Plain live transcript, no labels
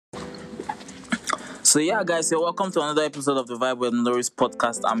So yeah, guys, you're welcome to another episode of the Vibe with Norris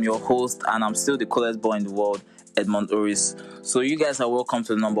podcast. I'm your host, and I'm still the coolest boy in the world, Edmond Oris. So you guys are welcome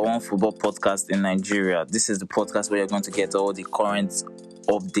to the number one football podcast in Nigeria. This is the podcast where you're going to get all the current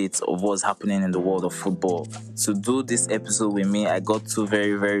updates of what's happening in the world of football. To do this episode with me, I got two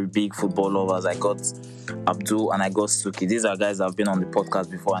very, very big football lovers. I got Abdul and I got Suki. These are guys that have been on the podcast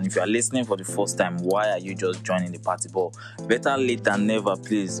before, and if you are listening for the first time, why are you just joining the party? But better late than never,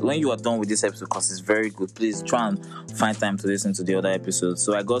 please. When you are done with this episode, because it's very good, please try and find time to listen to the other episodes.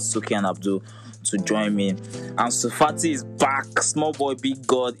 So I got Suki and Abdul to join me. Ansu Fati is back. Small boy, big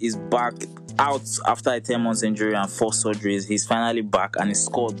God is back. Out after a 10 months injury and 4 surgeries. He's finally back and he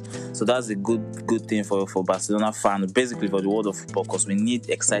scored. So that's a good thing for Barcelona fans, basically for the world of football, because we need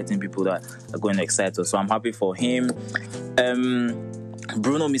exciting people that are going to excite us. So I'm happy for him.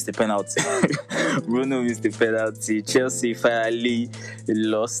 Bruno missed the penalty. Chelsea finally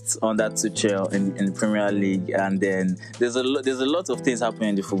lost under Tuchel in the Premier League, and then there's a lot of things happening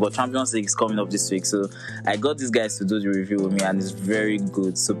in the football. Champions League is coming up this week, so I got these guys to do the review with me, and it's very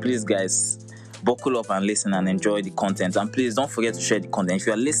good. So please, guys, buckle up and listen and enjoy the content. And please don't forget to share the content. If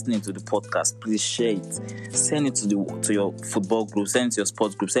you are listening to the podcast, please share it. Send it to your football group, send it to your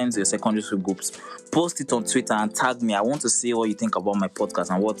sports group, send it to your secondary school groups. Post it on Twitter and tag me. I want to see what you think about my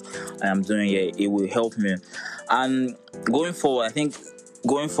podcast and what I am doing here. It will help me. And going forward, and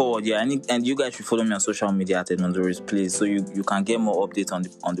you guys should follow me on social media at Edmond Doris, please, so you can get more updates on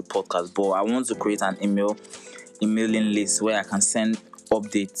the podcast. But I want to create an emailing list where I can send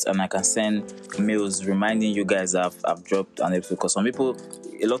updates and I can send mails reminding you guys I've dropped an episode, because a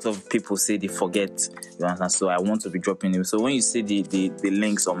lot of people say they forget, you understand, so I want to be dropping them. So when you see the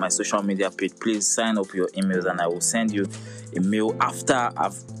links on my social media page, please sign up your emails and I will send you a mail after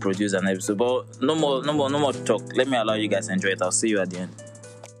I've produced an episode. But no more talk. Let me allow you guys to enjoy it. I'll see you at the end.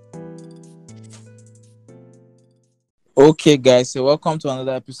 Okay, guys, so welcome to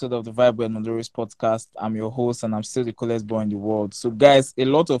another episode of the Vibe with Mondoris podcast. I'm your host, and I'm still the coolest boy in the world. So, guys, a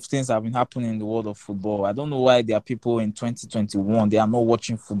lot of things have been happening in the world of football. I don't know why there are people in 2021, they are not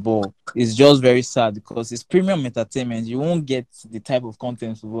watching football. It's just very sad because it's premium entertainment. You won't get the type of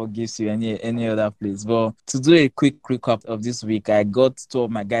content football gives you any other place. But to do a quick recap of this week, I got two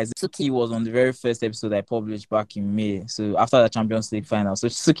of my guys. Suki was on the very first episode I published back in May, so after the Champions League final. So,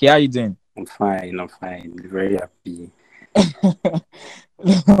 Suki, how are you doing? I'm fine. Very happy.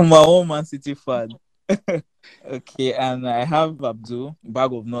 My own Man City fan. Okay, and I have Abdul,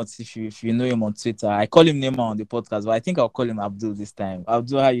 Bag of Nuts, if you know him on Twitter. I call him Neymar on the podcast, but I think I'll call him Abdul this time.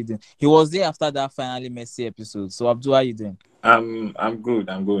 Abdul, how you doing? He was there after that finally Messi episode. So Abdul, how you doing? I'm good.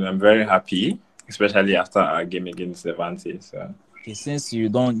 I'm very happy, especially after our game against Levante. So. Okay, since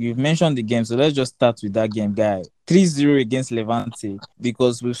you've mentioned the game, so let's just start with that game, guy. 3-0 against Levante,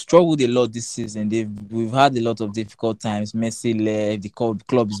 because we've struggled a lot this season. We've had a lot of difficult times. Messi left, the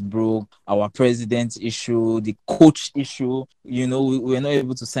club is broke, our president issue, the coach issue. You know, we're not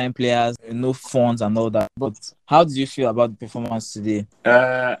able to sign players, no funds and all that. But how do you feel about the performance today?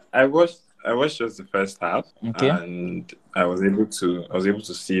 I watched just the first half, okay, and I was able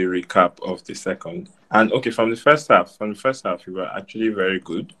to see a recap of the second. And okay, from the first half, we were actually very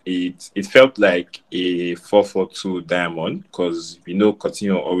good. It felt like a 4-4-2 diamond, because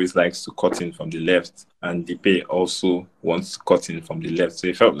Coutinho always likes to cut in from the left, and Depay also wants to cut in from the left. So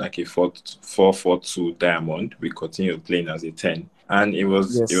it felt like a 4-4-2 diamond with Coutinho playing as a 10, and it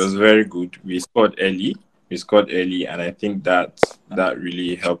was very good. We scored early, and I think that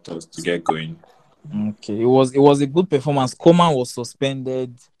really helped us to get going. Okay, it was a good performance. Coman was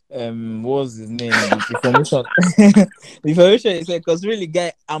suspended. What was his name? The information is like, because really,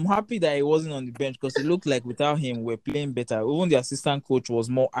 guy, I'm happy that he wasn't on the bench, because it looked like without him we're playing better. Even the assistant coach was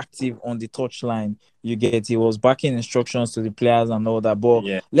more active on the touchline. He was backing instructions to the players and all that. But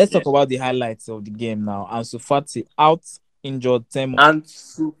let's talk about the highlights of the game now. Ansu Fati out injured 10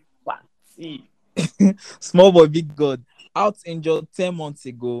 months. Ansu Fati. Small boy, big God, out injured 10 months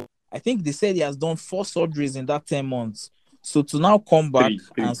ago. I think they said he has done 4 surgeries in that 10 months. So to now come back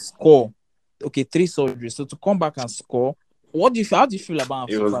and score, 3 surgeries. So to come back and score, how do you feel about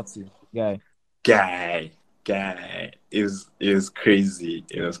Ansu Fati, guy? It was crazy.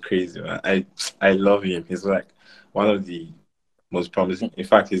 It was crazy, man. I love him. He's like one of the most promising. In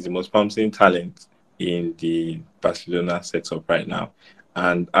fact, he's the most promising talent in the Barcelona setup right now.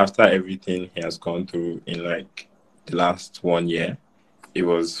 And after everything he has gone through in like the last 1 year, it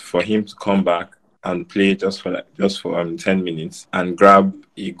was for him to come back and play just for 10 minutes and grab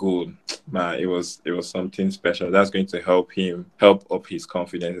a goal. Man, it was something special. That's going to help up his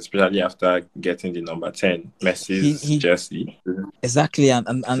confidence, especially after getting the number 10 Messi's He jersey. exactly, and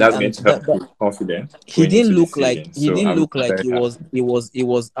That's going and to help that his confidence he going didn't into the look like season. So I'm very happy. he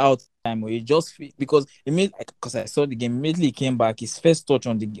was out time. He just because he made because I saw the game immediately he came back. His first touch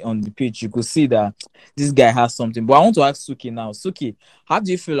on the pitch, you could see that this guy has something. But I want to ask Suki now. Suki, how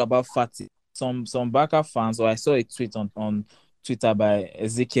do you feel about Fati? Some Barca fans, or I saw a tweet on Twitter by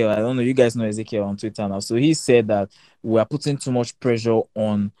Ezekiel. I don't know. You guys know Ezekiel on Twitter now. So he said that we are putting too much pressure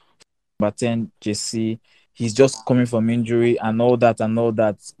on number 10 JC. He's just coming from injury and all that and all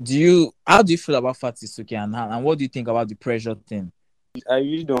that. How do you feel about Fati Suki and what do you think about the pressure thing? I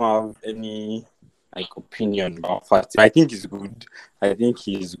really don't have any opinion about Fati. I think he's good. I think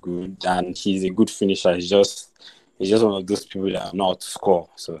he's good and he's a good finisher. He's just one of those people that know how to score.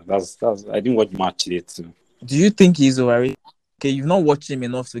 So that's I didn't watch much it too. Do you think he's overrated? Okay, you've not watched him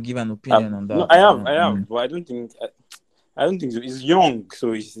enough to give an opinion on No, that. I have, but I don't think so. He's young,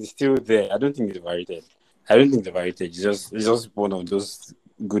 so he's still there. I don't think he's overrated. I don't think he's overrated. He's just one of those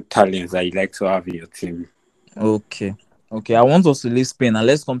good talents that you like to have in your team. Okay. Okay, I want us to leave Spain and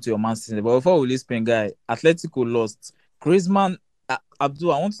let's come to your Man City. But before we leave Spain, guy, Atletico lost. Griezmann,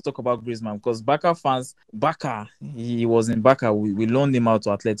 Abdul, I want to talk about Griezmann because he was in Barca. We loaned him out to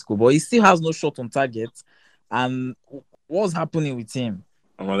Atletico, but he still has no shot on target. And what's happening with him?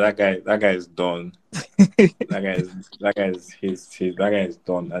 Oh, that guy is done. that guy is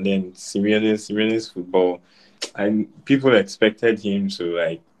done. And then Simeone's football, and people expected him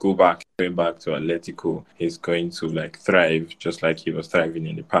to going back to Atletico. He's going to thrive just like he was thriving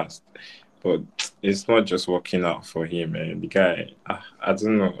in the past. But it's not just working out for him, man. The guy, I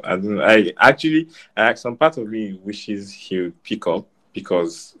don't know. Some part of me wishes he would pick up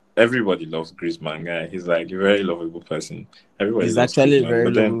because everybody loves Griezmann, guy. He's a very lovable person. Everybody He's loves actually a Griezmann, very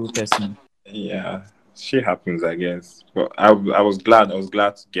but then lovable person. yeah, shit happens, I guess. But I was glad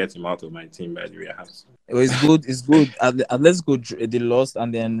to get him out of my team. By the way, I have to. It's good. It's good. Atletico they lost,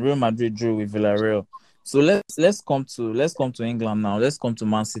 and then Real Madrid drew with Villarreal. So let's come to England now. Let's come to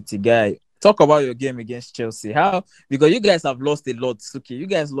Man City, guy. Talk about your game against Chelsea. How because you guys have lost a lot. Okay, you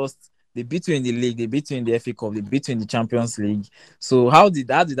guys lost. They beat you in the league. They beat you in the FA Cup. They beat you in the Champions League. So how did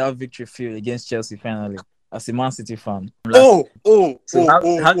that victory feel against Chelsea finally? As a Man City fan. Oh, So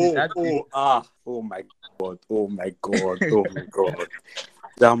how did that feel? oh my God, oh my God, oh my God.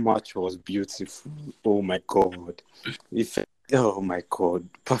 That match was beautiful. Oh my God. Oh my God.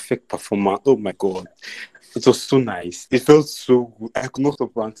 Perfect performance. Oh my God. It was so nice. It felt so good. I could not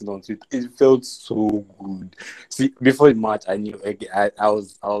stop ranting on it. It felt so good. See, before the match, I knew I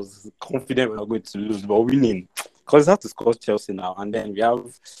was confident we were going to lose, but winning. Because we have to score Chelsea now, and then we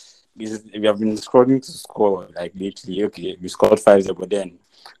have been struggling to score lately. Okay, we scored 5-0,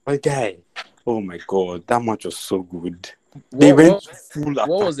 but guy, oh my God, that match was so good. They went full attacking.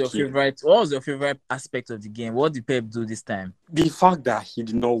 What was your favorite aspect of the game? What did Pep do this time? The fact that he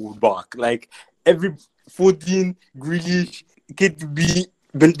did not hold back, every Foden, Grealish, KDB,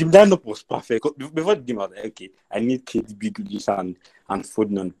 the lineup was perfect. Before the game, I was like, okay, I need KDB, Grealish, and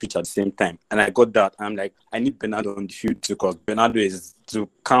Foden on the pitch at the same time. And I got that. I'm like, I need Bernardo on the field too, because Bernardo is to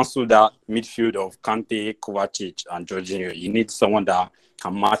cancel that midfield of Kante, Kovacic, and Jorginho. You need someone that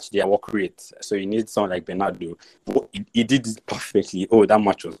can match their work rate. So you need someone like Bernardo. He did it perfectly. Oh, that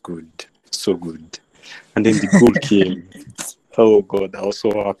match was good. So good. And then the goal came. Oh God, I was so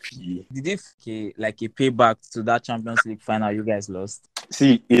happy. Did it a payback to that Champions League final you guys lost?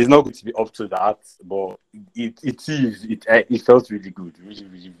 See, it's not going to be up to that, but it felt really good, really,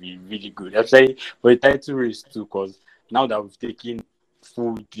 really, really, really good. Actually, for the title race too, because now that we've taken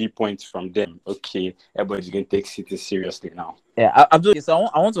full 3 points from them, okay, everybody's going to take City seriously now. Yeah, Abdul. So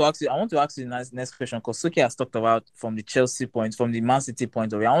I want to ask you. I want to ask you the next question because Suki has talked about from the Chelsea point, from the Man City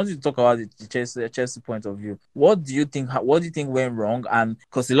point of view. I want you to talk about the Chelsea point of view. What do you think? What do you think went wrong? And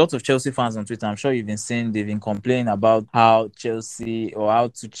because a lot of Chelsea fans on Twitter, I'm sure you've been saying they've been complaining about how Chelsea or how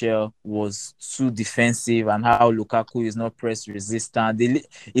Tuchel was too defensive and how Lukaku is not press resistant.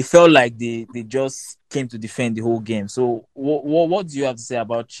 It felt like they just came to defend the whole game. So what do you have to say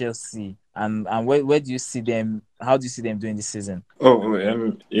about Chelsea? And where do you see them? How do you see them doing this season?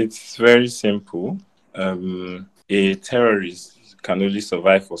 It's very simple. A terrorist can only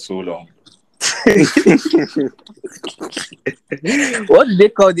survive for so long. What do they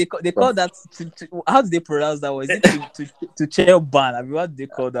call? They call that. How do they pronounce that word? Is it to chair ban? I mean, what do they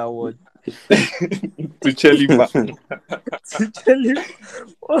call that word? To Chelly ban. To Chelly.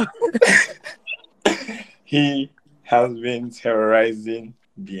 He has been terrorizing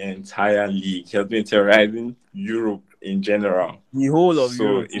the entire league. He has been terrorizing Europe in general. The whole of So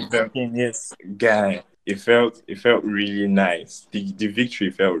Europe it is felt, working, yes. guy, it felt really nice. The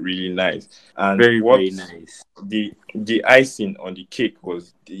victory felt really nice. And Very, what very nice. the icing on the cake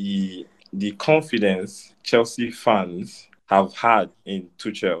was the confidence Chelsea fans have had in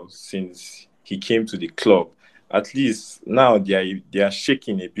Tuchel since he came to the club. At least now they are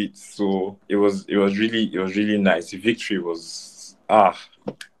shaking a bit. So it was really nice. The victory was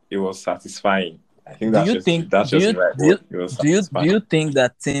it was satisfying. I think Do that's you just think that's do just you the right do you word. It was do satisfying. you think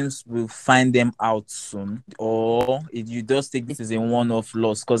that teams will find them out soon, or if you just take this as a one-off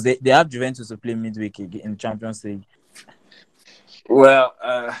loss because they have Juventus to play midweek again in Champions League? Well,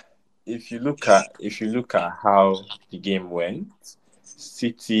 if you look at how the game went,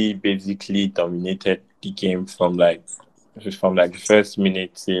 City basically dominated the game from like the first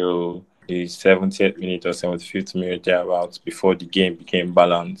minute till the 70th minute or 75th minute thereabouts before the game became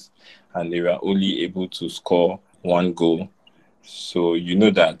balanced, and they were only able to score one goal. So you know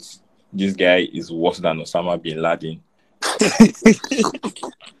that this guy is worse than Osama bin Laden.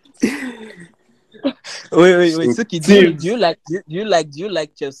 Wait. So Suki, teams, do you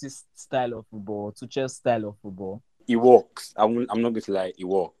like Chelsea's style of football, Tuchel's style of football? It works. I'm not going to lie, it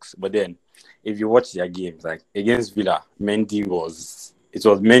works. But then, if you watch their games, like against Villa, it was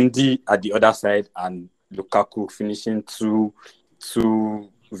Mendy at the other side and Lukaku finishing two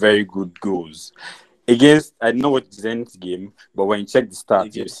very good goals. Against, I don't know what the Zenit game, but when you check the stats, you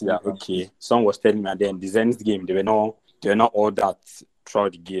against see that Villa. okay, someone was telling me, and then the Zenit game, they were not all that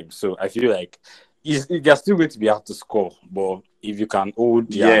throughout the game. So I feel like they're still going to be hard to score, but if you can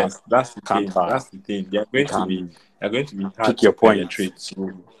hold their Yes, that's the thing. counter, That's the thing. They are you going to be can they are going to be hard pick to your points. penetrate.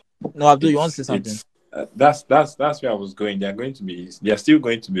 So No, Abdul, you want to it's say something? it's that's where I was going. They are still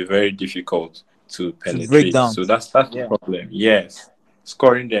going to be very difficult to To break penetrate. down. So that's the Yeah. problem. Yes,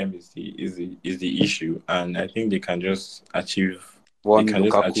 scoring them is the issue, and I think they can just achieve One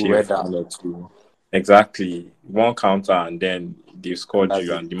Lukaku header. one or two. Exactly, one counter, and then they scored That's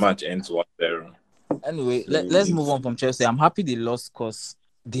you, it. and the match ends 1-0. Anyway, So let's move it's on from Chelsea. I'm happy they lost because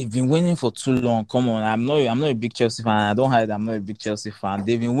they've been winning for too long. Come on, I'm not a big Chelsea fan. I don't hide. I'm not a big Chelsea fan.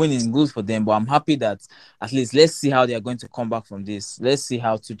 They've been winning, good for them. But I'm happy that at least let's see how they are going to come back from this. Let's see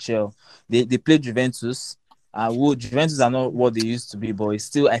how Tuchel. They played Juventus. Juventus are not what they used to be, but it's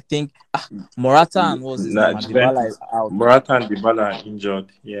still I think Morata and what's his name and Dybala is Juventus. out. Morata and Dybala are injured.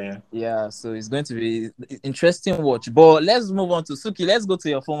 Yeah. Yeah, so it's going to be interesting watch. But let's move on to Suki. Let's go to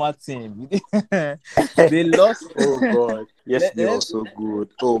your former team. They lost. Oh God, yesterday Let's was so good.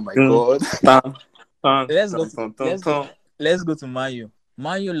 Oh my Dun, God. dun, dun, let's go dun, to dun, dun, let's go dun. let's go to Man U.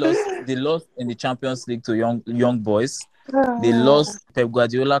 Man U lost. They lost in the Champions League to young boys. They lost Pep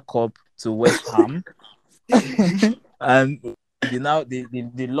Guardiola Cup to West Ham, and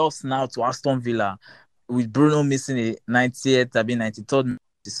they lost now to Aston Villa with Bruno missing a 90th, 93rd.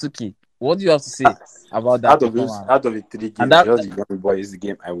 Suki, what do you have to say about that performance? Out of the three And games, that just the Young Boys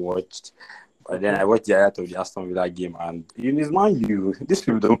game I watched. But then I watched the highlight of the Aston Villa game, and in his Man U, these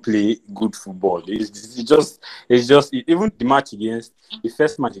people don't play good football. It's just even the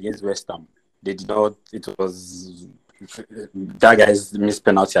first match against West Ham, they did not. It was that guy's missed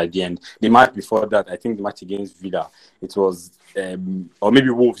penalty at the end. The match before that, I think the match against Villa, it was or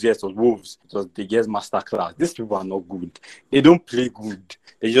maybe Wolves. Yes, it was Wolves. It was the guys' masterclass. These people are not good. They don't play good.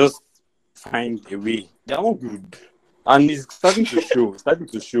 They just find a way. They are not good. And it's starting to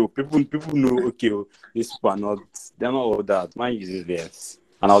show. People know, okay, these people are not, they're not all that. Man uses this.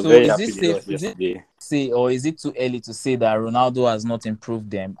 And I was so very is happy it they safe? lost Is it yesterday. say or is it too early to say that Ronaldo has not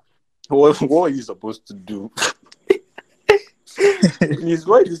improved them? What are you supposed to do? Please,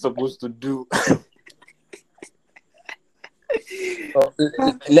 what are you supposed to do?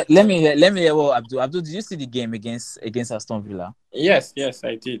 Let me hear what Abdul. Abdul, did you see the game against Aston Villa? Yes,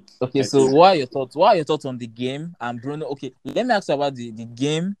 I did. Okay, I so did. what are your thoughts? What are your thoughts on the game and Bruno? Okay, let me ask you about the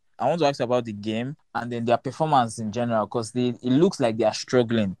game. I want to ask you about the game and then their performance in general because it looks like they are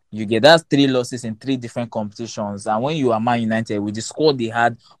struggling. You get that's 3 losses in 3 different competitions, and when you are Man United with the squad they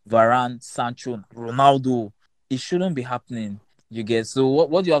had, Varane, Sancho, Ronaldo, it shouldn't be happening. You get so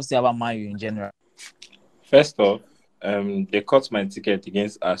what do you have to say about Man U in general? First off, they cut my ticket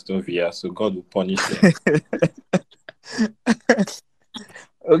against Aston Villa, so God will punish them.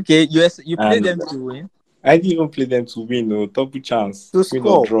 Okay, you played And them to win. I didn't even play them to win, no double chance, To win or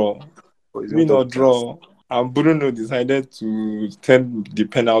score. draw, Oh, it's not win or double chance. draw. And Bruno decided to turn the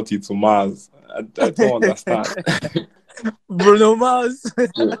penalty to Mars. I don't understand. Bruno Mars.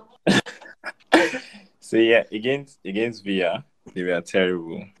 So yeah, against Villa, they were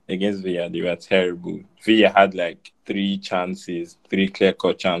terrible. Against Villa, they were terrible. Villa had like three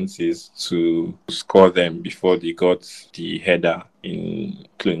clear-cut chances to score them before they got the header in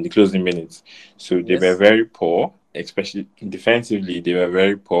the closing minutes. So they were Yes. very poor, especially defensively. They were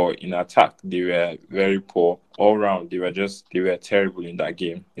very poor in attack. They were very poor all round. They were terrible in that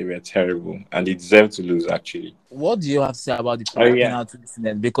game. They were terrible, and they deserved to lose actually. What do you have to say about the Oh yeah. penalty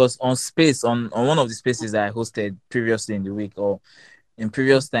incident? Because on one of the spaces that I hosted previously in the week or in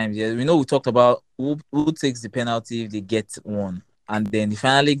previous times, yeah, we talked about who takes the penalty if they get one. And then he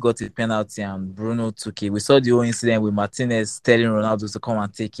finally got a penalty and Bruno took it. We saw the whole incident with Martinez telling Ronaldo to come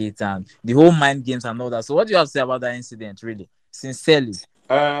and take it and the whole mind games and all that. So what do you have to say about that incident, really? Sincerely.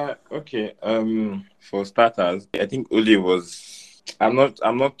 Okay. For starters, I think Ole was. I'm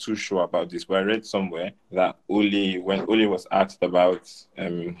not too sure about this, but I read somewhere that when Ole was asked about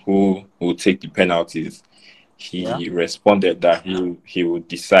who will take the penalties, Yeah. he responded that he would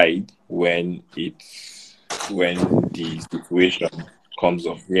decide when the situation comes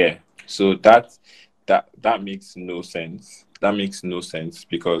up. Yeah. So that makes no sense. That makes no sense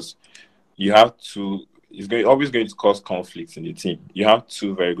because you have to. Always going to cause conflicts in the team. You have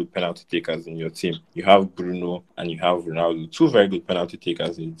two very good penalty takers in your team. You have Bruno and you have Ronaldo, two very good penalty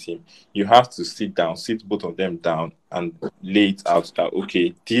takers in the team. You have to sit both of them down and lay it out that,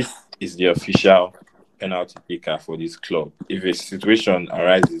 okay, this is the official penalty taker for this club. If a situation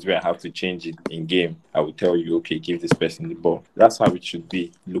arises where I have to change it in game, I will tell you, okay, give this person the ball. That's how it should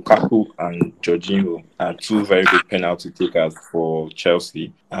be. Lukaku and Jorginho are two very good penalty takers for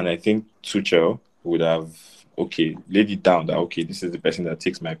Chelsea, and I think Tuchel would have laid it down that this is the person that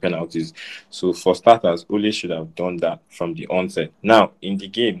takes my penalties. So for starters, Ole should have done that from the onset. Now in the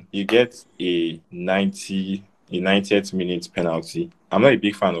game, you get a 90th minute penalty. I'm not a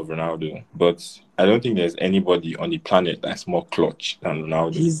big fan of Ronaldo, but I don't think there's anybody on the planet that's more clutch than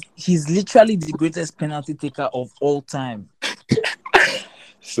Ronaldo. He's literally the greatest penalty taker of all time.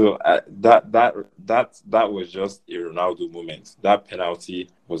 So that was just a Ronaldo moment. That penalty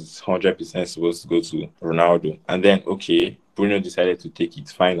was 100% supposed to go to Ronaldo, and then Bruno decided to take it.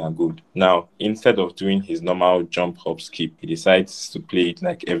 Fine and good. Now instead of doing his normal jump, hop, skip, he decides to play it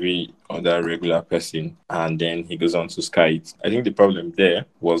like every other regular person, and then he goes on to sky it. I think the problem there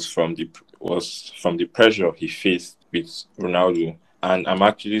was from the pressure he faced with Ronaldo. And I'm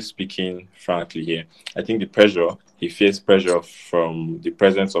actually speaking frankly here. I think he faced pressure from the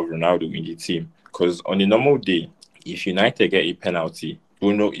presence of Ronaldo in the team. Because on a normal day, if United get a penalty,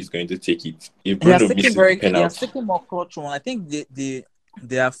 Bruno is going to take it. If Bruno misses the He has penalty, taken more clutch one. I think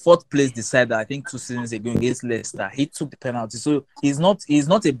their fourth place decided, I think 2 seasons ago against Leicester. He took the penalty. So he's not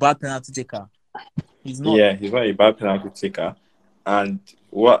a bad penalty taker. He's not. Yeah, he's not a bad penalty taker. And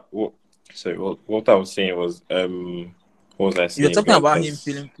what I was saying was what was I saying? You're talking about him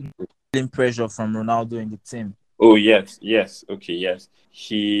feeling pressure from Ronaldo in the team. Oh, yes. Okay, yes.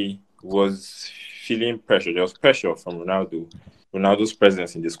 He was feeling pressure. There was pressure from Ronaldo's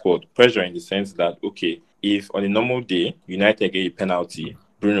presence in the squad. Pressure in the sense that, if on a normal day, United get a penalty,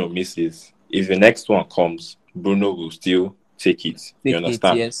 Bruno misses. If the next one comes, Bruno will still take it. You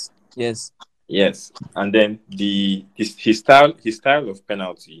understand? Yes. Yes, and then his style of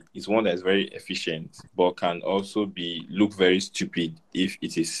penalty is one that is very efficient, but can also look very stupid if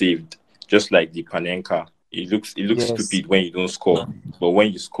it is saved. Just like the Panenka, it looks stupid when you don't score, but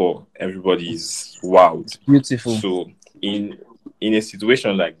when you score, everybody is wowed. Beautiful. So in a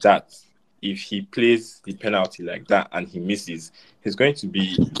situation like that, if he plays the penalty like that and he misses, he's going to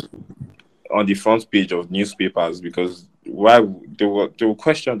be on the front page of newspapers because they will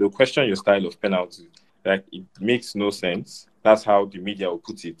question your style of penalty. Like, it makes no sense. That's how the media will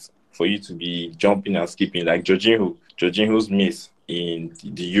put it, for you to be jumping and skipping like Jorginho's miss in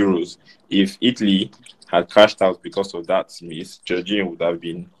the Euros. If Italy had crashed out because of that miss, Jorginho would have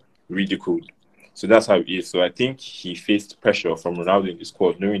been ridiculed. So that's how it is. So I think he faced pressure from Ronaldo in the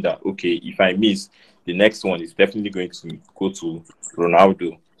squad, knowing that if I miss, the next one is definitely going to go to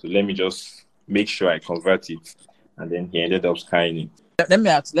Ronaldo. So let me just make sure I convert it. And then he ended up skying it. Let me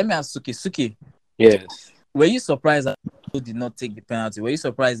ask Suki. Yes. Were you surprised that he did not take the penalty? Were you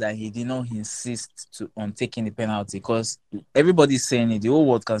surprised that he did not insist on taking the penalty? Because everybody's saying it. The whole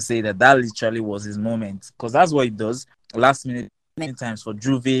world can say that literally was his moment. Because that's what he does. Last minute, many times for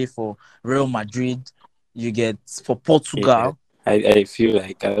Juve, for Real Madrid, you get for Portugal. Yeah. I feel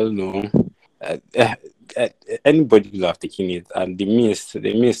like, I don't know. Anybody would have taken it, and the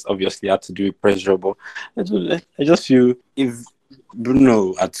miss obviously had to do with pressure. But I just feel if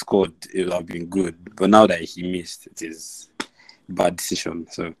Bruno had scored, it would have been good. But now that he missed, it is a bad decision.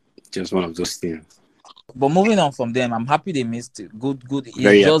 So just one of those things. But moving on from them, I'm happy they missed it. Good. It's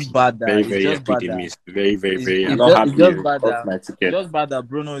Very just happy. bad that Very, very happy they missed. Very, very, very I'm happy. not it's happy. just Oh, bad off that my ticket.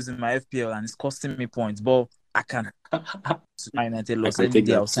 Bruno is in my FPL and it's costing me points. But I can Man United I loss can any take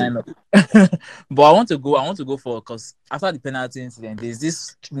day. I'll that too. sign up. But I want to go for because after the penalty incident, there's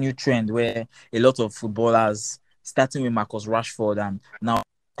this new trend where a lot of footballers, starting with Marcus Rashford and now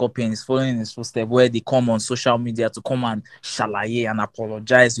Copen is following in his footsteps, where they come on social media to come and shalaye and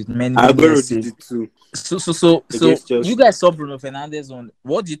apologize with many many Aguero did essays. it too So against you Chelsea. guys saw Bruno Fernandes on.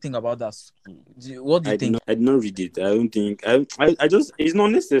 What do you think about that? What do you think? I did not read it. I don't think. I just. It's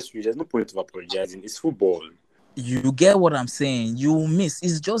not necessary. There's no point of apologizing. It's football. You get what I'm saying? You miss.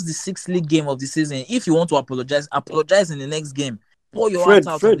 It's just the sixth league game of the season. If you want to apologize, apologize in the next game. Pour your heart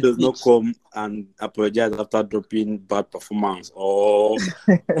out on Fred the does not pitch. come and apologize after dropping bad performance or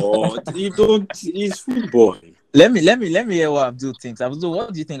you don't. It's football. Let me hear what Abdul thinks. Abdul,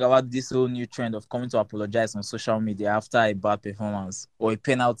 what do you think about this whole new trend of coming to apologize on social media after a bad performance or a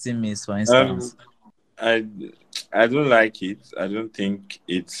penalty miss, for Um, instance? I I don't like it. I don't think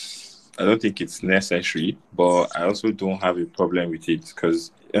it's necessary, but I also don't have a problem with it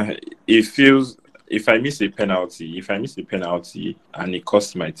because it feels if I miss a penalty and it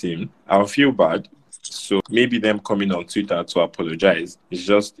costs my team, I'll feel bad. So maybe them coming on Twitter to apologize is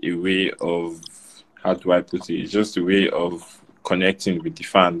just a way of, how do I put it? It's just a way of connecting with the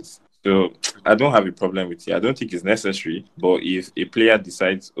fans. So I don't have a problem with it. I don't think it's necessary. But if a player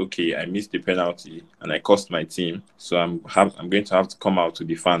decides, okay, I missed the penalty and I cost my team, so I'm going to have to come out to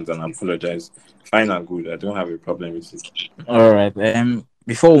the fans and apologize. Fine and good. I don't have a problem with it. All right.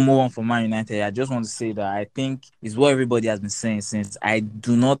 Before we move on from Man United, I just want to say that I think it's what everybody has been saying since. I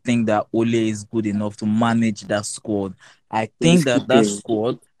do not think that Ole is good enough to manage that squad. He's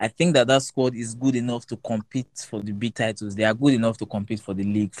keeping. I think that that squad is good enough to compete for the big titles. They are good enough to compete for the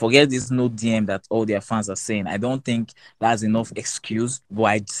league. Forget this no DM that all their fans are saying. I don't think that's enough excuse, but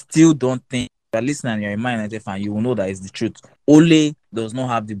I still don't think. If you're listening and you're a Man United fan, you will know that it's the truth. Ole does not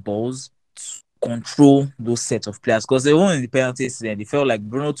have the balls control those sets of players because they won in the penalties. Then they felt like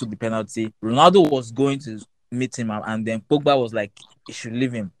Bruno took the penalty. Ronaldo was going to meet him, and then Pogba was like, "You should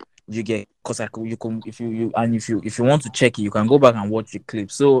leave him." You get because you can if you want to check it, you can go back and watch the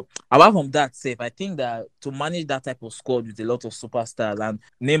clip. So apart from that, safe, I think that to manage that type of squad with a lot of superstars and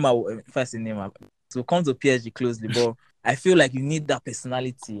Neymar, first in Neymar, to come to PSG closely, but I feel like you need that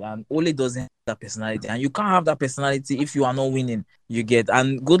personality, and Ole doesn't have that personality, and you can't have that personality if you are not winning. You get,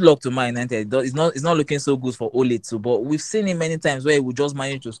 and good luck to Man United. It's not looking so good for Ole too. But we've seen it many times where he would just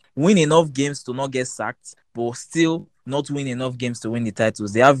manage to win enough games to not get sacked, but still not win enough games to win the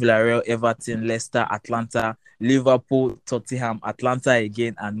titles. They have Villarreal, Everton, Leicester, Atlanta, Liverpool, Tottenham, Atlanta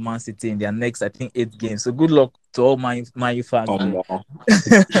again, and Man City in their next, I think, 8 games. So good luck to all Man U fans there. No.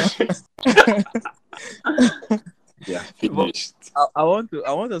 Yeah, But finished. I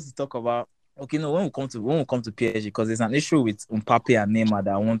want us to talk about, okay, no, when we come to PSG, because there's an issue with Mbappe and Neymar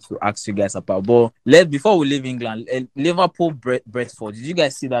that I want to ask you guys about. But before we leave England, Liverpool Brentford, did you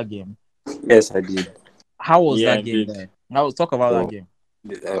guys see that game? Yes, I did. How was Yeah, that I game did. there? I will talk about that Oh, game.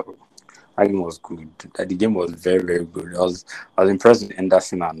 that game was good. The game was very, very good. I was impressed with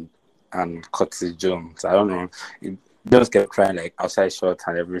Anderson and Curtis Jones. I don't know. It just kept trying like outside shots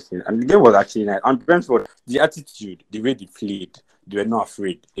and everything. And the game was actually nice. And Brentford, the attitude, the way they played, they were not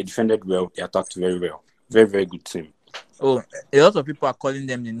afraid. They defended well. They attacked very well. Very, very good team. Oh, a lot of people are calling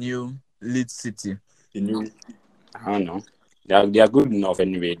them the new Leeds City. The new I don't know. They are good enough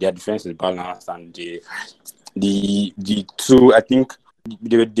anyway. Their defense is balanced, and the two, I think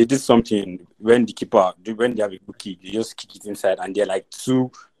they did something when when they have a good kick, they just kick it inside, and they're like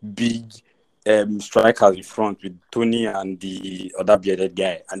two big strikers in front with Tony and the other bearded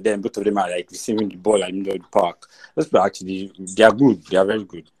guy, and then both of them are like receiving the ball at the middle of the park. Those people actually, they are good. They are very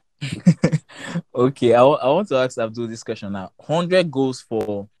good. Okay, I want to ask Abdul this question now. 100 goals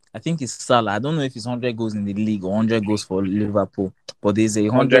for, I think it's Salah. I don't know if it's 100 goals in the league or 100 goals for Liverpool, but there's a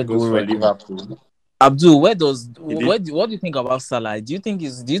 100 100 goal goals for record. Liverpool. Abdul, He did. what do you think about Salah? Do you think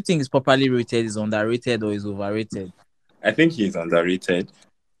it's properly rated, is underrated, or is overrated? I think he's underrated.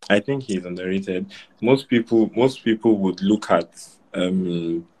 I think he's underrated. Most people would look at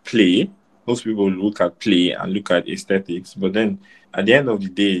play. Most people would look at play and look at aesthetics. But then at the end of the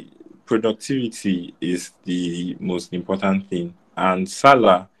day, productivity is the most important thing. And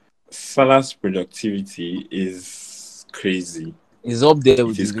Salah's productivity is crazy. He's up there It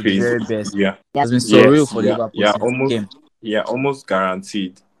with is with the crazy. very best. Yeah. He has been surreal Yes. for Yeah. Liverpool Yeah. since he came. Almost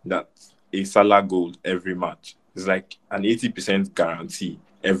guaranteed that a Salah goal every match. It's like an 80% guarantee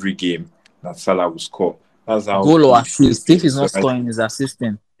every game that Salah will score. That's how Goal or good he's assist. If been. he's So not scoring, he's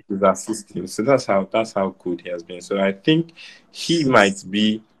assisting. is assisting. So that's how good he has been. So I think he might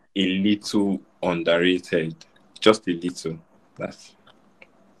be a little underrated, just a little. That's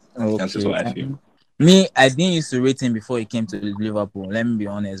that's just Okay. what I feel. Me, I didn't used to rate him before he came to Liverpool. Let me be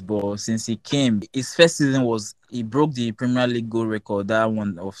honest, but since he came, his first season was he broke the Premier League goal record. That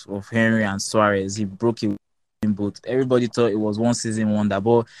one of Henry and Suarez. He broke it in both. Everybody thought it was one season wonder,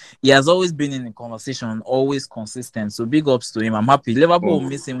 but he has always been in the conversation, always consistent. So big ups to him. I'm happy. Liverpool will Oh,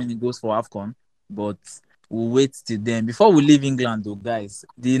 miss him when he goes for AFCON, but we'll wait till then. Before we leave England, though, guys,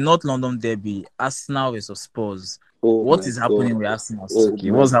 the North London derby, Arsenal versus Spurs. Oh What my is god. happening with Arsenal, Oh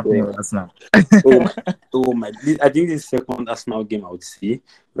Suki? my What's happening god. with Arsenal? Oh my, oh my! I think this second Arsenal game I would see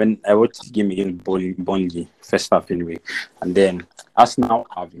when I watched the game against Burnley first half anyway, and then Arsenal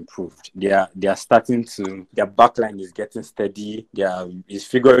have improved. They are starting to their backline is getting steady. They are is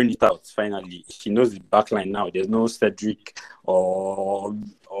figuring it out finally. He knows the backline now. There's no Cedric or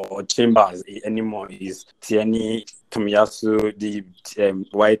Chambers anymore. Is Tierney, Tomiyasu, the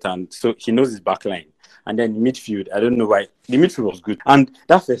White, and so he knows his backline. And then midfield, I don't know why. The midfield was good. And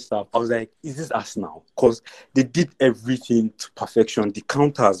that first half, I was like, is this Arsenal? Because they did everything to perfection. The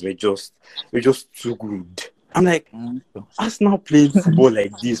counters were just too good. I'm like, Arsenal playing football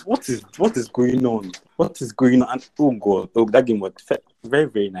like this. What is going on? What is going on? And oh god, that game was very,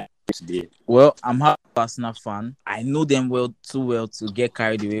 very nice today. Well, I'm a Arsenal fan. I know them well too well to get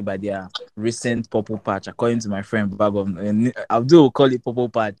carried away by their recent purple patch, according to my friend Bagom. And Abdul will call it purple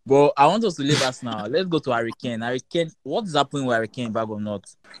patch. But I want us to leave Arsenal. Let's go to Harry Kane. Harry Kane, what's happening with Harry Kane, Bagom not?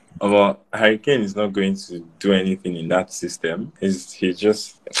 well, Harry Kane is not going to do anything in that system. He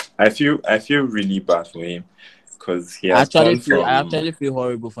just I feel really bad for him because he has gone I from. actually feel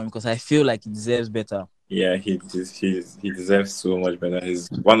horrible for him because I feel like he deserves better. Yeah, he deserves so much better. He's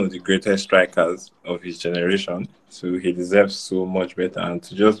one of the greatest strikers of his generation, so he deserves so much better. And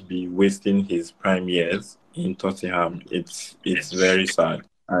to just be wasting his prime years in Tottenham, it's very sad.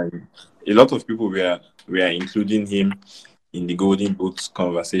 And a lot of people were including him in the Golden Boots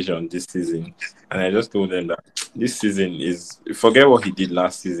conversation this season, and I just told them that this season is forget what he did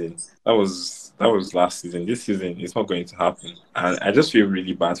last season. That was last season. This season it's not going to happen, and I just feel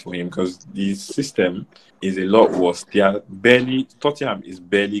really bad for him because the system is a lot worse. Tottenham is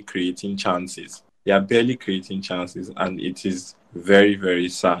barely creating chances. They are barely creating chances, and it is very, very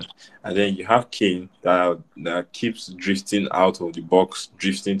sad. And then you have Kane that keeps drifting out of the box,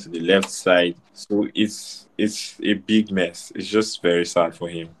 drifting to the left side. So it's a big mess. It's just very sad for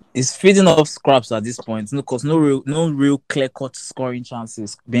him. He's feeding off scraps at this point. No, because no real clear cut scoring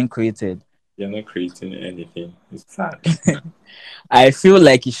chances being created. They're not creating anything. It's sad. I feel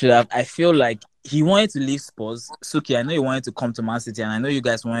like he should have. I feel like he wanted to leave Spurs. Suki, I know he wanted to come to Man City, and I know you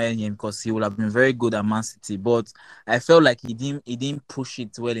guys wanted him because he would have been very good at Man City. But I felt like he didn't push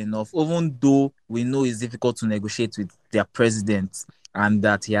it well enough. Even though we know it's difficult to negotiate with their president, and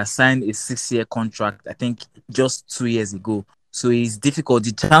that he has signed a 6-year contract, I think just 2 years ago. So it's difficult.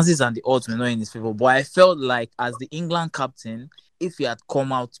 The chances and the odds were not in his favor. But I felt like as the England captain, if he had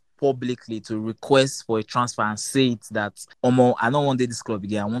come out publicly to request for a transfer and say it that Omo, I don't want to do this club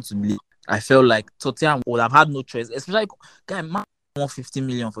again, I want to leave. I felt like Tottenham would have had no choice, especially guy man want 50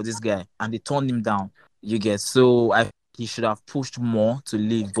 million for this guy and they turned him down. You get so I he should have pushed more to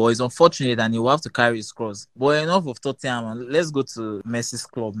leave, but it's unfortunate and he will have to carry his cross. But enough of Tottenham and let's go to Messi's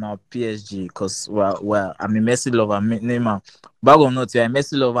club now, PSG, because well, I'm a Messi lover, Neymar. Bag or not, you're a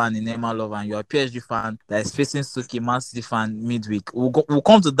Messi lover and a Neymar lover, and you're a PSG fan that is facing Suki, Man City fan midweek. We'll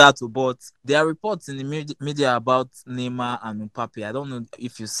come to that, but there are reports in the media about Neymar and Mbappe. I don't know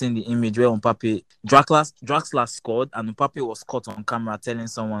if you've seen the image where Mbappe, Draxler scored, and Mbappe was caught on camera telling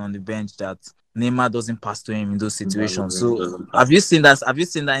someone on the bench that Neymar doesn't pass to him in those situations. So, Doesn't have pass. you seen that? Have you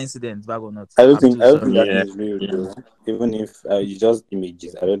seen that incident, Bag or not? I don't think Abdul, I don't think sorry. that Yeah, thing is real yeah. though. Even if it's just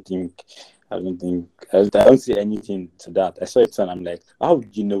images, I don't see anything to that. I saw it and I'm like, how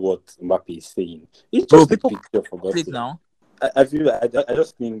would you know what Mbappe is saying? It's Bro, just a people picture for God's click sake. now. I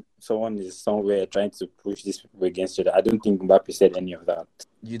just think someone is somewhere trying to push these people against each other. I don't think Mbappe said any of that.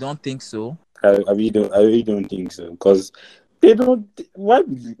 You don't think so? I really don't think so because they don't. Why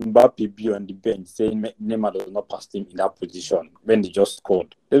would Mbappe be on the bench saying Neymar does not pass him in that position when they just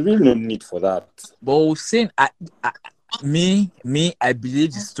scored? There's really no need for that. But we've seen, I believe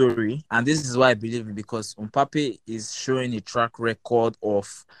the story, and this is why I believe it because Mbappe is showing a track record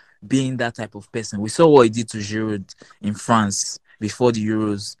of being that type of person. We saw what he did to Giroud in France before the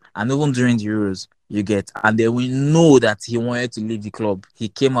Euros, and even during the Euros, you get, and then we know that he wanted to leave the club. He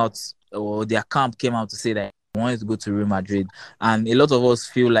came out, or their camp came out to say that he wanted to go to Real Madrid, and a lot of us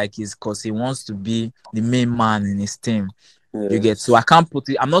feel like it's because he wants to be the main man in his team. You get, so I can't put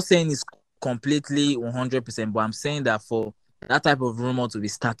it. I'm not saying it's completely 100%, but I'm saying that for that type of rumor to be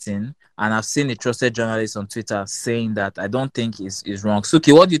starting, and I've seen a trusted journalist on Twitter saying that, I don't think is wrong.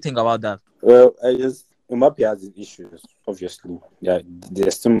 Suki, what do you think about that? Well, I just Mbappe has his issues, obviously. Yeah,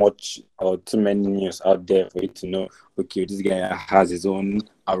 there's too much or too many news out there for you to know. Okay, this guy has his own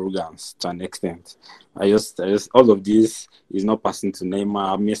arrogance to an extent. I just all of this is not passing to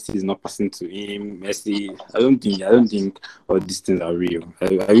Neymar. Messi is not passing to him. Messi, I don't think all these things are real. I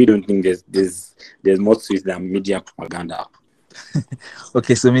really don't think there's more to it than media propaganda.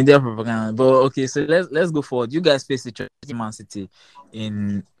 Okay, so media propaganda. But okay, so let's go forward. You guys face each other, Man City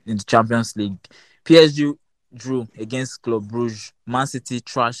in the Champions League. PSG drew against Club Brugge. Man City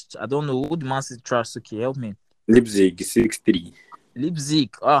trashed. I don't know who the Man City trashed. Okay, help me. Leipzig 6-3.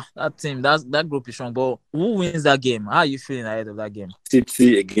 Leipzig. That team. That group is strong. But who wins that game? How are you feeling ahead of that game?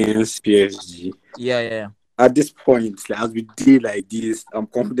 City against PSG. Yeah. At this point, as we did like this, I'm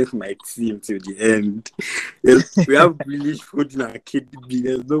confident in my team till the end. Yes, we have really Foden and KDB.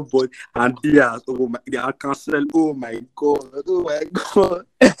 There's nobody, and Diaz. Oh my, they are cancelled. Oh my god.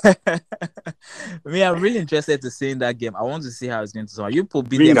 Me, I'm really interested to see in that game. I want to see how it's going to sound. You put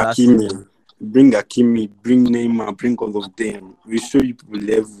Bring them last season. Hakimi, bring Neymar, bring all of them. We show you people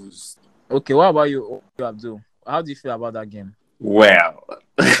levels. Okay, what about you, Abdul? How do you feel about that game? Well,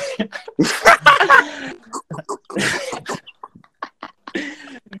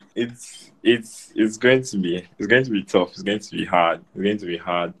 it's going to be tough. It's going to be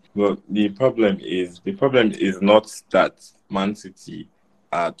hard. But the problem is not that Man City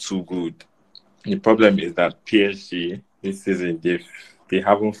are too good. The problem is that PSG this season they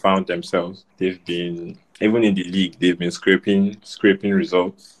haven't found themselves. They've been, even in the league, they've been scraping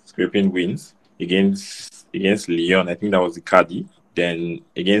results, scraping wins against Lyon. I think that was the Cardi. Then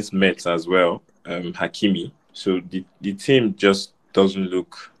against Metz as well, Hakimi. So the team just doesn't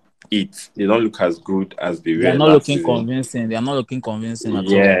look it. They don't look as good as they They are were not last looking season. convincing. They are not looking convincing at all.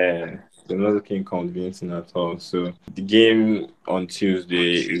 Yeah, they're not looking convincing at all. So the game on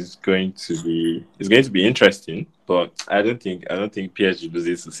Tuesday is going to be interesting, but I don't think PSG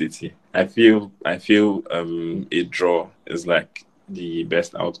loses to City. I feel a draw is like the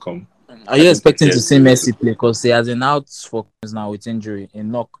best outcome. Are you expecting to see Messi play? Because he has been out for now with injury, a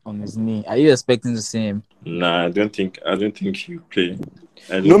knock on his knee. Are you expecting to see him? Nah, I don't think he'll play.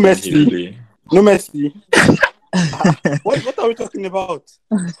 No Messi. What are we talking about?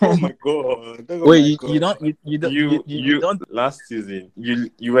 Oh my god! You don't. Last season,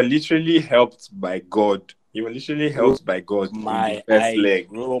 you were literally helped by God. You were literally helped by God my in the first leg.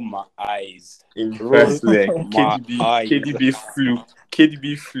 Roll my eyes. In the first leg, My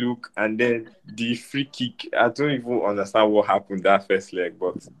KDB fluke, and then the free kick. I don't even understand what happened that first leg,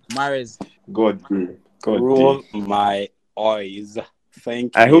 but Mahrez. God did. Roll my eyes.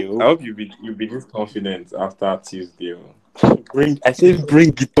 Thank I you. hope you'll be this confident after Tuesday. Bring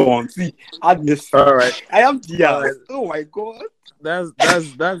it on. See, Agnes. All right. I am Diaz. Right. Oh my god. That's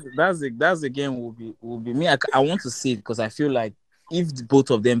the game will be me. I want to see it because I feel like if both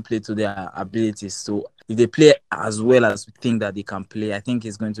of them play to their abilities, so if they play as well as we think that they can play, I think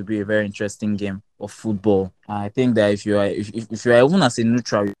it's going to be a very interesting game of football. I think that if you are even as a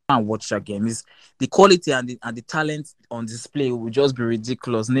neutral, you can't watch that game. It's the quality and the talent on display will just be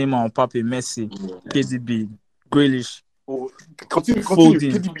ridiculous. Neymar, Mbappe, Messi, KDB, Grealish. Oh, continue.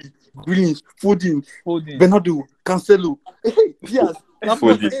 Foden. KDB, Grealish, Foden, Bernardo, Cancelo. Hey, Diaz.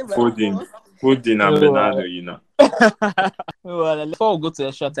 Foden and Bernardo, you know. Well, before we go to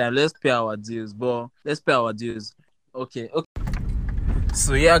extra time, let's pay our dues. Okay.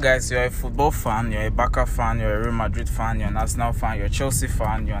 So yeah, guys, you're a football fan, you're a Barca fan, you're a Real Madrid fan, you're an Arsenal fan, you're a Chelsea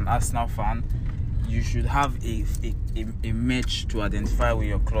fan, you're an Arsenal fan. You should have a match to identify with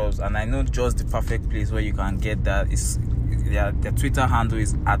your clubs, and I know just the perfect place where you can get that is their Twitter handle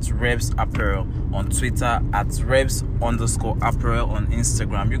is @RebsApparel on Twitter, @Rebs_apparel on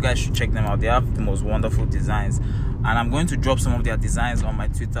Instagram. You guys should check them out. They have the most wonderful designs, and I'm going to drop some of their designs on my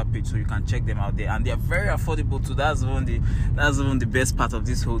Twitter page so you can check them out there. And they're very affordable too. That's even the best part of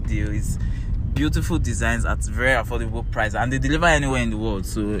this whole deal is beautiful designs at very affordable price, and they deliver anywhere in the world.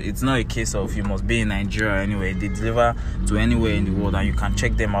 So it's not a case of you must be in Nigeria anyway. They deliver to anywhere in the world, and you can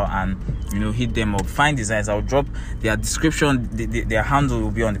check them out and hit them up. Find designs. I'll drop their description. Their handle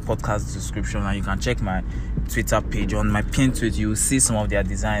will be on the podcast description, and you can check my Twitter page. On my pinned tweet, you will see some of their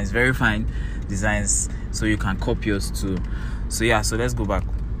designs, very fine designs, so you can copy yours too. So yeah, so let's go back.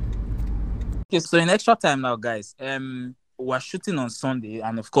 Okay, so in extra time now, guys. We're shooting on Sunday,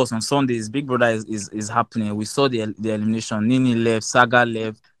 and of course on Sundays Big Brother is happening. We saw the elimination. Nini left, Saga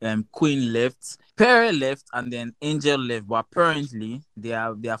left, Queen left, Perry left and then Angel left, but apparently they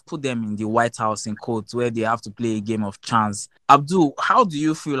have put them in the White House in court where they have to play a game of chance. Abdul, how do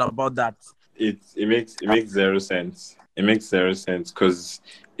you feel about that? It makes zero sense. It makes zero sense because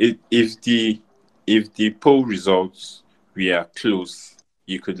if the poll results were close,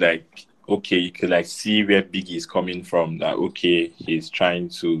 you could like see where Biggie is coming from. That okay, he's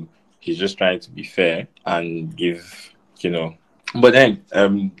just trying to be fair and give you know. But then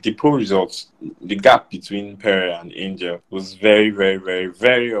the poll results, the gap between Perry and Angel was very, very, very,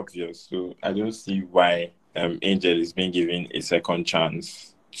 very obvious. So I don't see why Angel is being given a second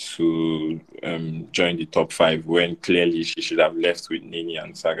chance to join the top five when clearly she should have left with Nini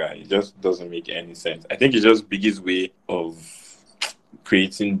and Saga. It just doesn't make any sense. I think it's just Biggie's way of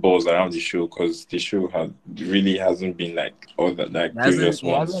creating buzz around the show because the show really hasn't been like all that like He hasn't previous he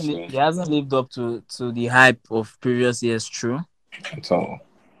ones. hasn't So he hasn't lived up to the hype of previous years. True. that's all.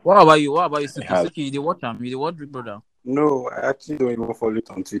 What about you? What about you, It Suki? has. Suki, you did watch him? You did watch Big Brother? No, I actually don't even follow it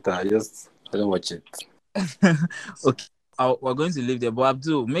on Twitter. I don't watch it. Okay, we're going to leave there. But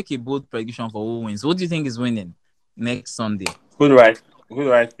Abdul, make a bold prediction for who wins. What do you think is winning next Sunday? Who do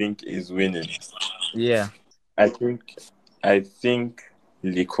I think is winning? Yeah, I think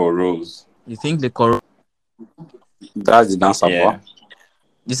Lico Rose. you think the Coro? That's the dance Yeah. about.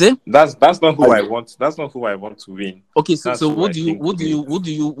 You say? That's not who I want. That's not who I want to win. Okay, so That's who what I do you think what do you wins. what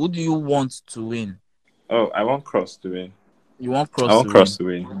do you what do you want to win? Oh, I want Cross to win. You want I Cross want to Cross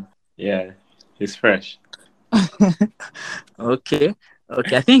win? to win. Yeah. He's fresh. Okay.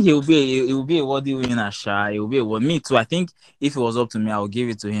 Okay, I think he will be a worthy winner, Sha. He will be a worthy. Me too. I think if it was up to me, I would give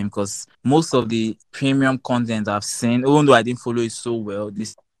it to him because most of the premium content I've seen, even though I didn't follow it so well,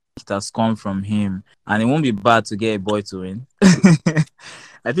 this it has come from him, and it won't be bad to get a boy to win.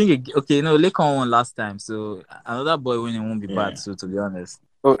 I think okay, no, Lekon won last time, so another boy winning won't be bad. Yeah. So to be honest,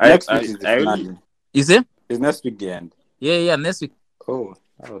 Oh, I next week is the I finale. only you say? Is next week the end? Yeah. Next week Oh,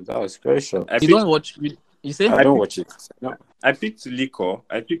 that was very short. I you picked don't watch. You say? I I don't picked watch it. No. I picked Lico.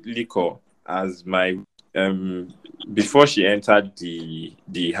 I picked Lico as my before she entered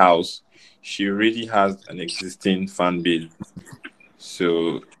the house, she already has an existing fan base.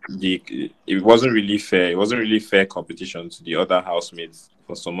 So it wasn't really fair. It wasn't really fair competition to the other housemates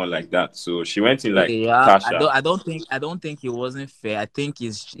for someone like that. So she went in like Yeah, I Tasha. don't. I don't think it wasn't fair. I think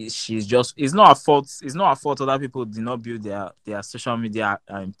she's just. It's not her fault. It's not her fault. Other people did not build their social media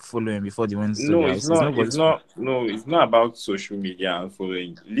following before they went to No, the it's house. It's not. It's nobody's fault. not. No, it's not about social media and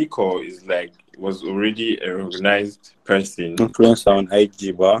following. Liko is like was already a recognized person. Influencer on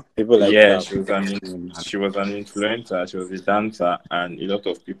IG, but people like Yeah, that. she was an influencer. She was a dancer, and a lot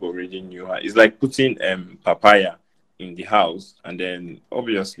of people already knew her. It's like putting papaya in the house, and then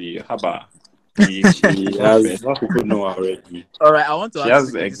obviously Haba. She It's not fair. has It's not people fair. know her already. All right, I want to She ask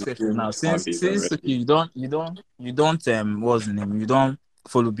has Suki this question existing now. fan Since base since Suki, already. you don't what's the name? You don't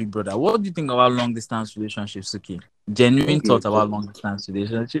follow Big Brother. What do you think about long distance relationships, Suki? Oh Genuine my thought about god. long distance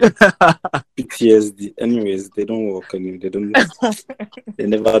relationship. PTSD. Anyways, they don't work anymore. They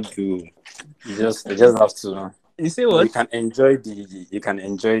never do. You just have to. You say You what? can enjoy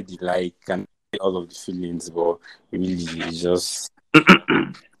the like and all of the feelings, but really you just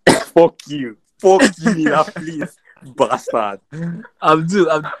fuck you. Fuck you, Nina, please. Bastard.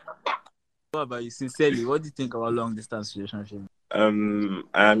 Abdul, what about you? Sincerely, what do you think about long distance relationship? I'm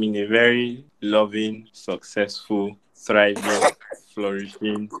in a very loving, successful, thriving,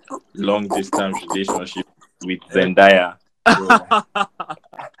 flourishing, long distance relationship with Zendaya. So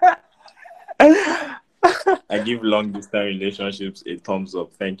I give long distance relationships a thumbs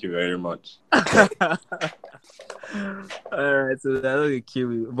up. Thank you very much. All right, so that will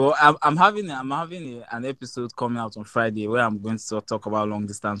kill you. But I'm having an episode coming out on Friday where I'm going to talk about long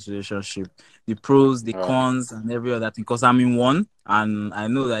distance relationship, the pros, the cons, and every other thing. Because I'm in one, and I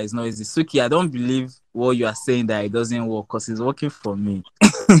know that it's not easy. Suki, I don't believe what you are saying that it doesn't work because it's working for me.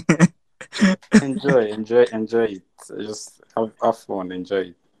 Enjoy it. Just have fun,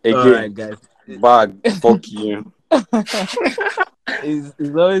 enjoy it. All right, Again, guys. bag, fuck you.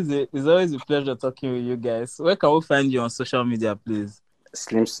 It's always a pleasure talking with you guys. Where can we find you on social media, please?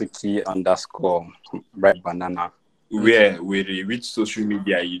 Slim Suki _ bright banana. Where which social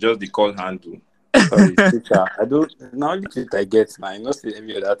media you just the call handle? Sorry, Twitter. I don't now only Twitter I get now. You know say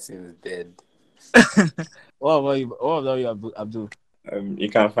every other thing is dead. What about you? What about you, Abdul? You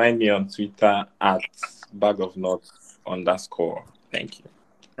can find me on Twitter at @bagofnuts_. Thank you.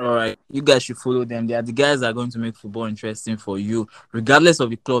 All right, you guys should follow them. They are the guys that are going to make football interesting for you, regardless of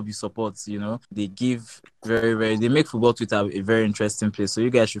the club you support. They give they make football Twitter a very interesting place. So you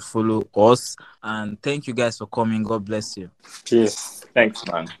guys should follow us. And thank you guys for coming. God bless you. Peace. Thanks,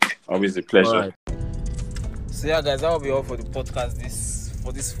 man. Always a All pleasure. right. So yeah, guys, that will be all for the podcast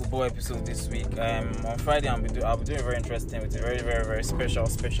for this football episode this week. On Friday, I'll be doing very interesting with a very, very, very special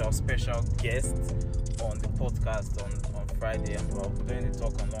guest on the podcast on Friday, and we're doing the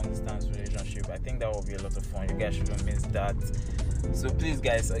talk on long distance relationship. I think that will be a lot of fun. You guys shouldn't miss that. So please,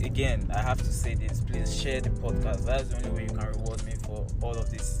 guys, again, I have to say this: please share the podcast. That's the only way you can reward me for all of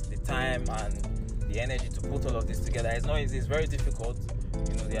this, the time and the energy to put all of this together. It's not easy. It's very difficult.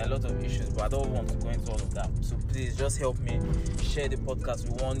 There are a lot of issues, but I don't want to go into all of that. So please just help me share the podcast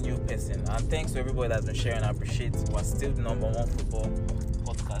with one new person. And thanks to everybody that's been sharing. I appreciate it. We're still the number one football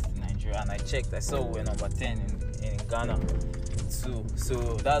podcast in Nigeria. And I checked, I saw we're number 10 in Ghana too. So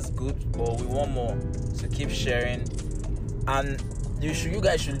that's good, but we want more. So keep sharing. And you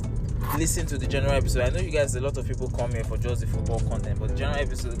guys should listen to the general episode. I know you guys, a lot of people come here for just the football content, but the general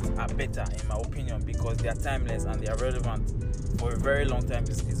episodes are better in my opinion because they are timeless and they are relevant for a very long time.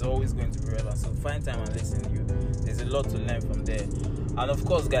 It's always going to be relevant. So find time and listen to you. There's a lot to learn from there. And of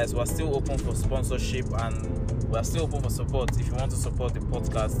course, guys, we're still open for sponsorship and we're still open for support. If you want to support the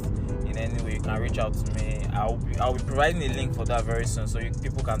podcast in any way, you can reach out to me. I'll be providing a link for that very soon, so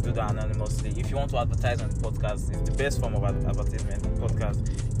people can do that anonymously. If you want to advertise on the podcast, it's the best form of advertisement. The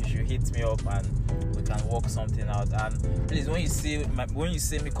podcast, you should hit me up and we can work something out. And please, when you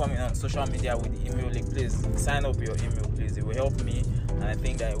see me coming on social media with the email link, please sign up your email, please. It will help me, and I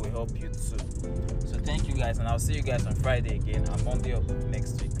think that it will help you too. So thank you guys, and I'll see you guys on Friday again, and Monday of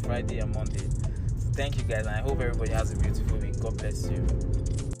next week. Friday and Monday. So thank you guys, and I hope everybody has a beautiful week. God bless you.